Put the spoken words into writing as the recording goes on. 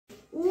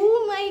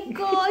Oh my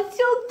god,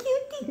 so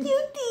cutie.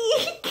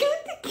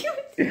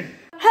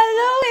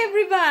 Hello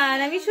everyone,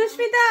 আমি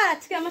সুস্মিতা।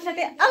 আজকে আমার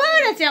সাথে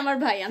আবার আছে আমার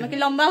ভাই। আমাকে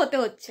লম্বা হতে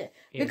হচ্ছে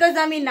বিকজ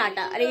আমি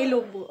নাটা আর এই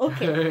লম্বু।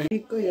 ওকে।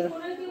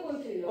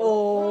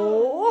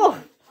 Oh,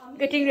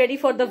 getting ready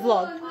for the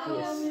vlog.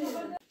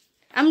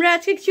 আমরা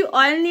আজকে কিছু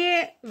অয়েল নিয়ে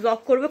ব্লগ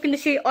করব, কিন্তু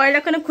সেই অয়েল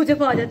এখনো খুঁজে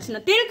পাওয়া যাচ্ছে না।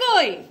 তেল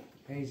কই?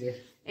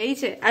 এই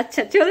যে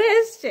আচ্ছা চলে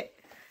এসেছে।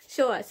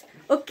 Show us.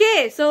 Okay,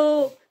 so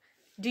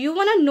do you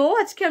want to know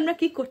আজকে আমরা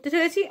কি করতে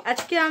চলেছি?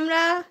 আজকে আমরা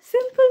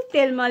সিম্পল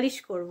তেল মালিশ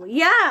করব।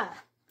 ইয়া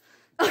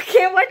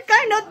ওকে, হোয়াট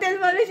কাইন্ড অফ তেল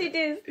মালিশ it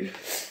is?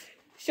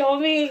 Show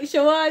me,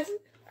 show us.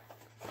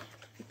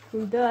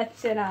 খুলতে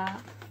পারছে না।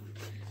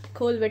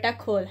 খোল বেটা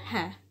খোল।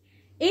 হ্যাঁ,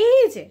 এই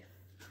যে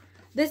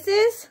this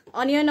is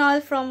onion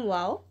oil from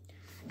Wow,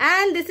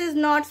 and this is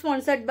not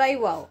sponsored by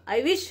Wow. I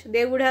wish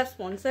they would have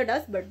sponsored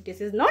us, but this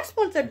is not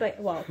sponsored by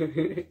Wow.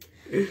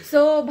 So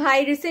bhai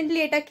recently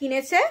eta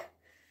kineche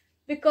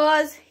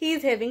because he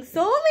is having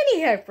so many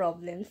hair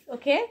problems.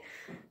 Okay,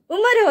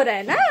 umar ho raha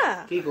hai na,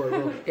 ki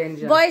korbo,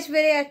 tension boys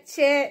bere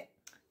jaচ্ছে,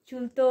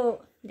 chul to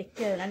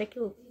dekhte na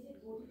dekho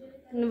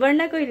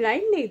warna koi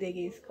line nahi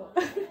degi isko.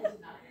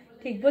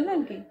 ठीक बोलना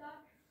कि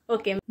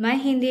okay, my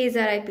Hindi is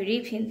RIP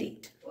Reep Hindi.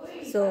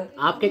 So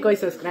आपके कोई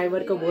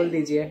subscriber को बोल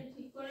दीजिए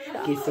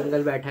कि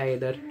single बैठा है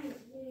इधर।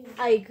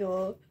 I go.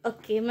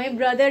 Okay, my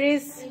brother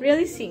is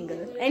really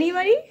single.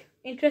 Anybody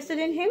interested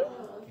in him?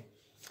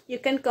 You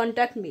can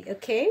contact me.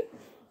 Okay.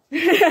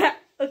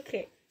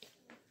 Okay.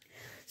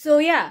 So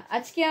yeah,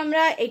 আজকে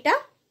আমরা এটা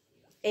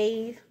এই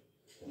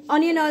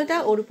অনিয়ন অয়েলটা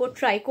ওর উপর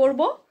ট্রাই করব।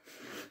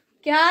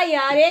 क्या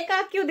यार, ये का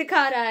क्यों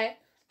दिखा रहा है?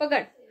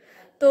 पकड़।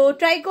 तो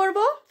ट्राई করব,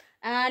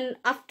 and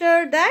after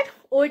that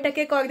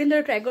ওইটাকে কয়েকদিন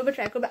ধরে ট্রাই করবে,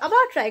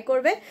 আবার ট্রাই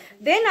করবে।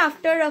 Then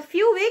after a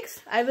few weeks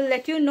I will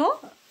late you know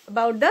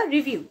about the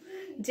review,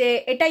 যে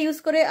এটা ইউজ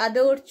করে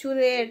আদৌ ওর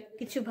চুলের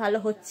কিছু ভালো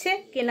হচ্ছে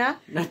কিনা।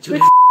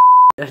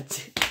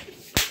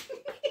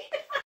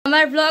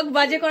 আমার ব্লগ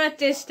বাজে করার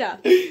চেষ্টা,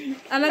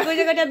 আমাকে ওই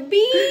জায়গাটা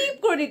বিপ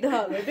করে দিতে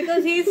হবে, because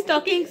he is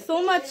talking so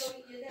much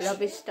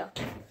rubbish staff.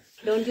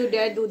 Don't you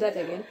dare do that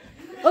again.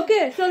 Okay,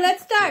 so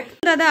let's start.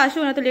 দাদা আসো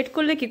না, তো লেট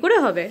করলে কি করে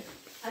হবে?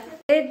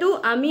 যেহেতু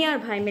আমি আর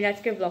ভাই মিলে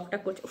আজকে ব্লগটা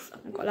করছি,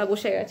 আমার গলা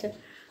বসে গেছে।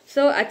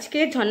 সো আজকে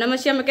ঝর্ণা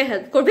মাসি আমাকে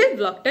হেল্প করবে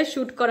ব্লগটা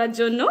শুট করার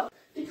জন্য।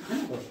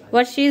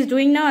 What she is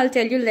doing now I will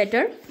tell you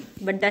later,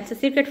 but that's a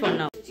secret for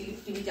now.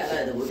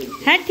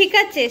 হ্যাঁ ঠিক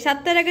আছে,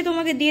 7টার আগে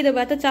তোমাকে দিয়ে দেবো।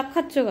 এত চাপ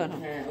খাচ্ছ কেন?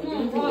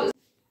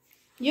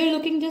 You are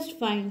looking just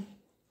fine.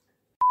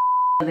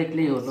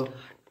 দেখলেই হলো।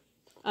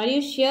 Are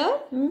you sure?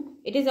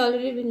 It is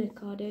already been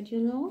recorded, you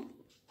know.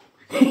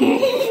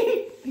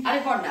 আরে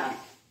পড়না।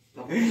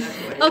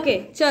 Okay,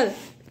 chal.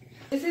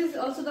 This is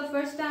also the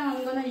first time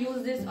I'm gonna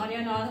use this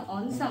onion oil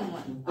on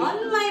someone, on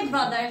my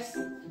brother's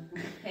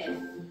head.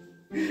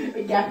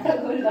 এই ক্যাপটা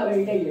করে দাও,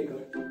 এইটাই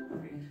record.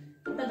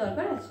 এটা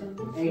দরকার আছে?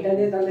 এইটা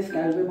দিয়ে তাহলে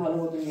স্ক্যাল্পে ভালো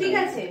মতো। ঠিক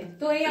আছে,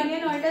 তো এই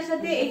অনিয়ন অয়েলটার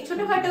সাথে এই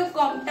ছোটখাটো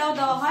কমটাও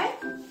দেওয়া হয়।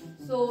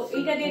 সো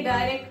এইটা দিয়ে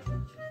ডাইরেক্ট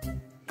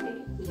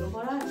ফুটো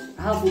করা আছে।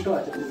 হ্যাঁ, ফুটো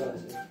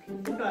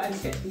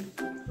আছে।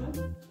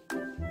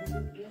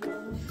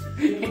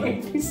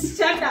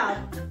 Shut up.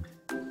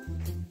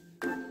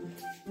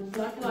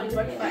 Not one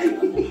but five.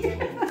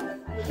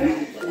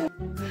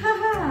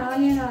 Haha,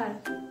 onion oil.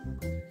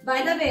 By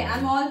the way,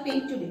 I'm all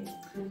pink today.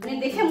 মানে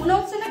দেখে মনে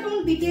হচ্ছে না কেমন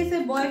BTS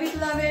এর বয় উইথ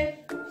লাভের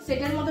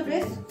সেটের মতো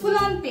dress, full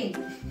on pink.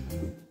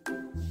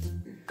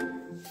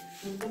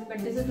 But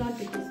this is not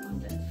BTS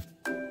content.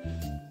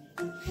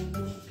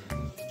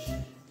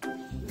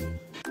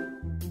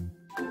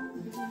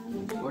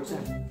 What's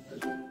that?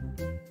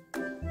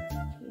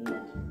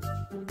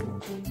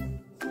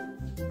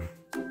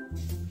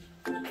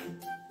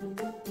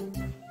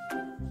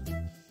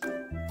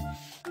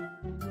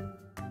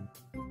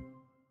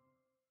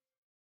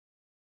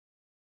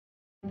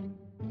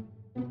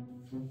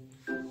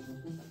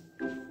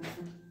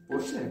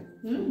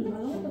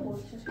 ভালো মতো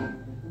পড়ছে।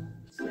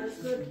 Smells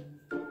good.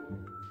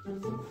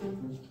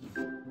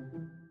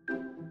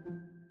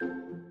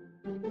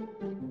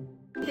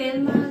 তেল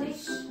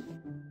মালিশ,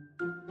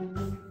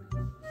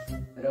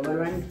 रबर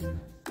बैंड।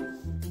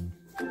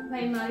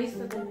 भाई मालिश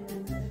तो करने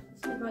है,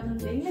 उसके बाद हम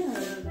देंगे ना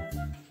रबर बैंड।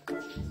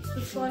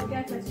 उसको और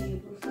क्या क्या चाहिए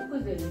तो सब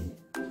कुछ दे देंगे।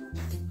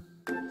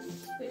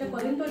 এটা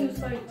কদিন তো ইউজ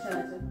করার ইচ্ছা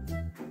আছে।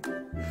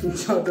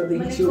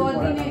 যতদিন শুট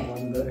করা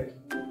বন্ধ করে।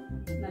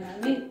 না না,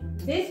 আমি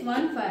this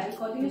one file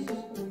কদিন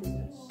শেষ করতে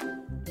চাই।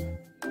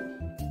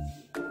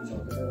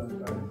 যতটা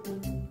দরকার।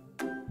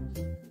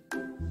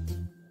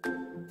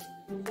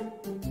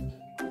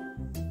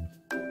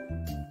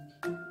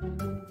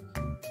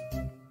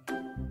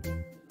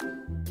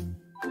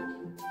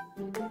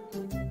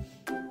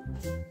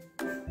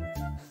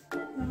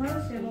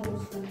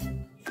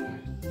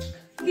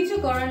 কিছু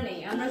করার নেই,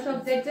 আমরা সব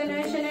জেড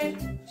জেনারেশনের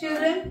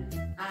চিলড্রেন,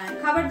 আর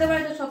খাবার দাবার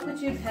তো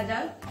সবকিছুই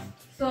ভেজাল।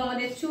 তো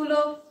আমাদের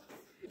চুলও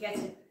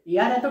গেছে।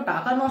 यार এত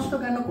টাকা নষ্ট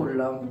কেন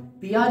করলাম?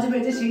 পেঁয়াজ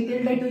ভেজে সেই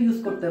তেলটাই তো ইউজ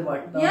করতে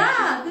পারতাম।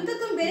 তুই তো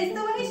তুমি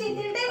বেরেস্তা বানিয়ে সেই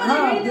তেলটাই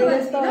বানিয়ে দিতে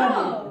পারতি না।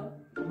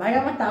 ভাই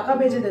আমার টাকা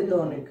বেঁচে দিত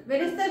অনেক।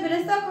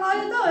 বেরেস্তা খাওয়া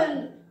যেত।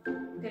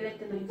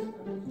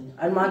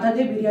 আর মাথা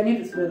দিয়ে বিরিয়ানি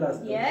স্মেল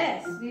আসতো।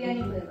 Yes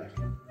biryani flavour.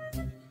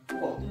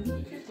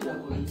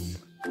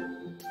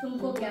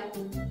 तुमको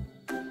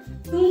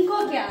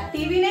क्या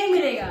टीवी नहीं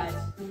मिलेगा आज?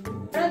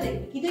 देख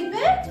की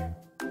देखबे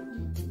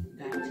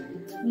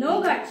नो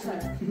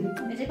গাটছড়া।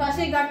 এই যে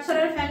পাশে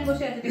গাটছড়ার ফ্যান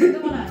বসে আছে দেখতে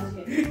মনে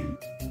আছে।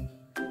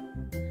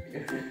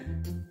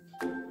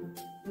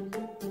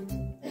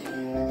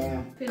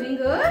 Feeling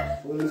good?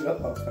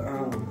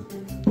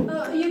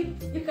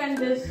 You can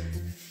just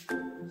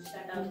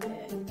shut up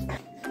there.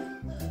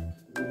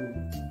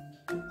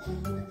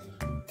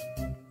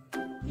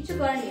 কিছু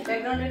করার নেই,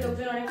 ব্যাকগ্রাউন্ডে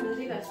লোকজন অনেক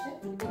মিউজিক আসছে।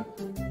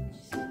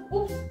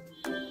 উপস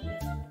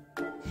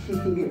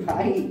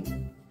ভাই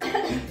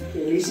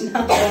খেলিস না,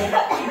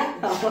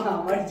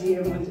 আমার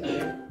জিএম হয়ে যাবে।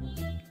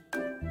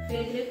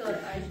 ফেলে দিলে তোর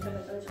আইসটা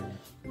ব্যথা হয়ে যাবে।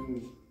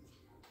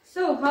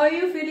 So how are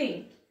you feeling?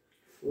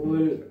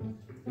 Full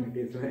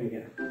define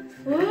है।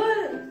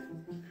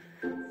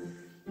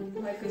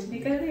 भाई कुछ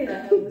निकल नहीं रहा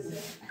है मुझसे।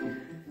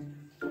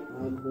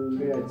 आप बोल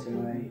अच्छा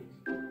भाई।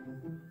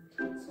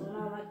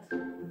 सोना मत।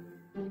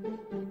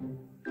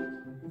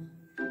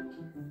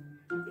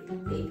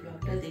 এই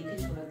ব্লগটা দেখে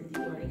সোনা দিদি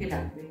অনেকে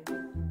ডাকবে,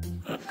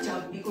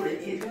 চাম্পি করে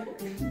দিয়ে যাবো।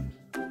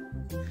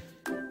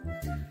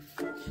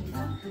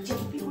 সোনা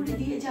চাম্পি করে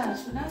দিয়ে যা,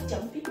 সোনা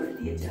চাম্পি করে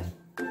দিয়ে যা।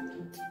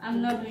 I'm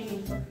not doing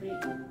it for free.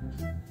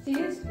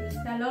 Seriously,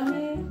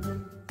 salon-এ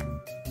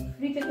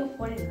free তে তো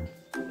করে না।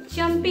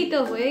 চাম্পি তো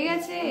হয়ে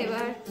গেছে,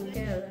 এবার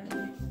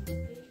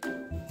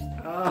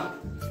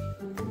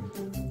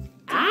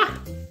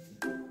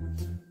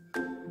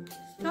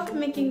Stop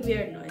making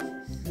weird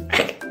noises.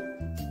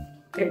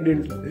 I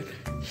didn't.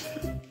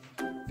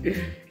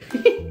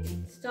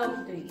 Stop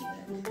doing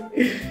that.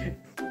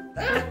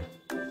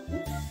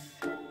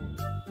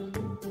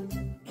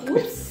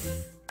 Oops.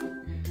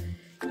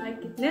 भाई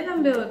कितने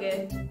लंबे हो गए?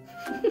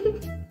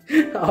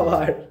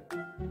 आवाज।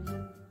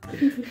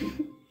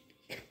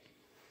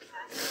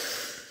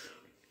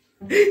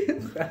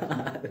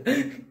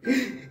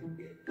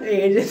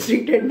 एज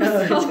रिस्ट्रिक्टेड ना हो।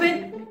 Stop it.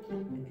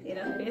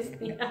 तेरा फेस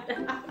नहीं आ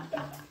रहा।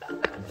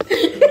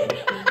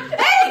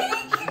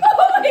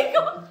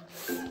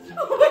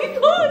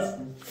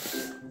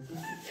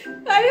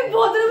 আরে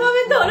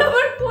ভদ্রভাবে ধরো,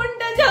 আমার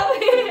ফোনটা যাবে।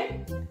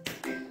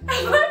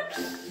 আমার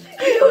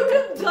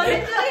ইউটিউব চলে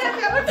চলে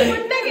যাবে, আমার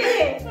ফোনটা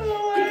গেলে।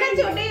 ঠিক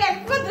আছে, ওটাই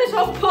একমাত্র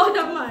সম্পদ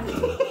আমার।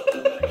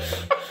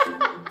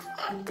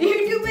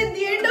 ইউটিউবে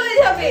দিয়ে হয়ে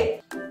যাবে।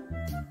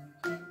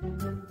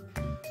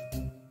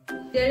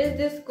 There is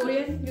this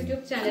Korean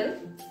YouTube channel.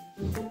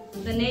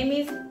 The name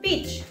is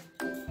Peach.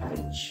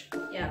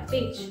 Yeah,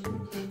 Peach.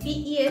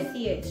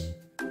 P-E-A-C-H.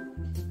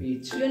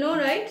 Peach. You know,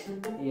 right?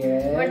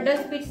 Yes. What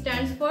does Peach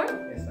stands for?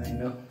 Yes, I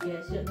know.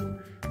 Yes, sure.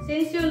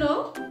 Since you know,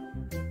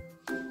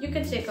 you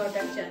can check out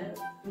that channel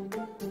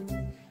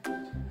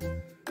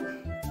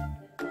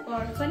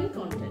for funny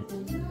content.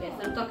 Yes,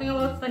 I'm talking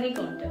about funny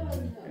content.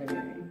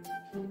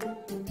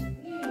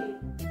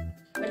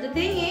 But the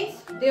thing is,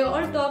 they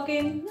all talk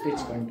in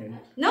Peach content.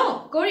 no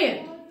Korean,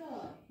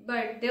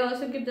 but they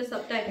also give the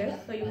subtitles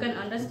so you can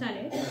understand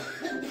it.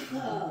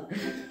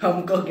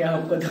 हमको क्या,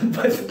 हमको तो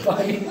बस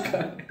पानी का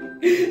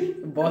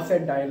बहुत से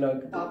dialogue.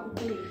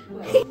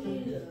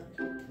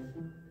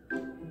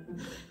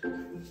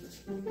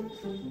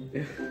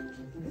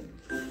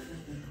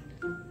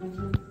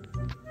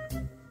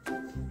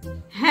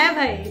 है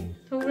भाई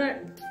थोड़ा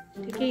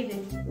ठीक ही दे।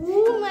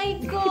 Oh my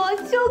god,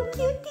 so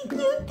cutie,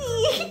 cutie.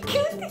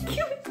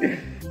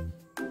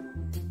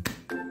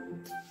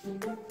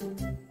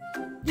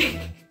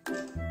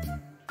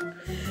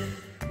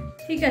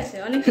 ঠিক আছে,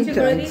 অনেক কিছু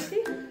করে দিয়েছি।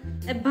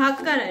 ভাগ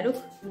কারায় রুক,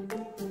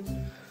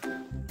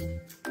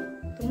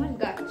 তোমার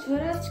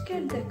গাছছড়া আজকে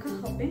দেখা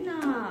হবে না।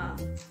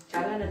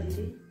 চালা না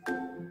দিদি।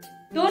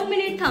 2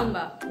 মিনিট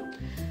থামবা।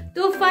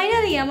 তো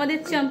ফাইনালি আমাদের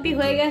চাম্পি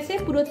হয়ে গেছে,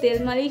 পুরো তেল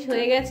মালিশ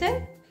হয়ে গেছে।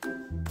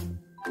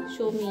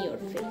 Show me your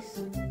face.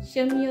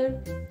 Show me your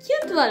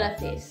cute wala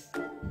face.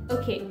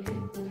 Okay.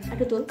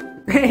 একটু তোল।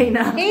 এই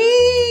না।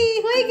 এই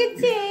হয়ে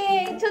গেছে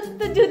ছোট্ট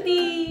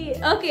জুতি।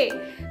 ওকে,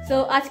 সো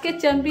আজকে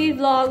চাম্পি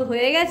ব্লগ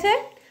হয়ে গেছে।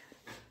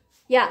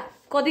 ইয়া,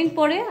 কদিন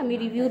পরে আমি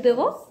রিভিউ দেব।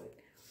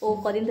 ও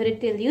কদিন ধরে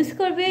তেল ইউজ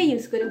করবে,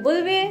 ইউজ করে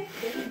বলবে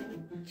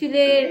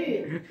চুলের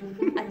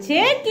আছে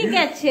ঠিক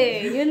আছে।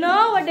 You know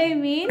what I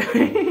mean.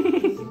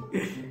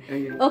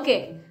 Okay,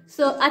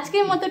 so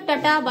আজকের মতো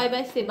tata, bye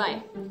bye, say by,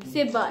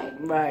 say by,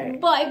 bye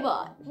bye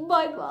bye,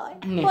 bye bye,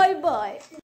 bye bye.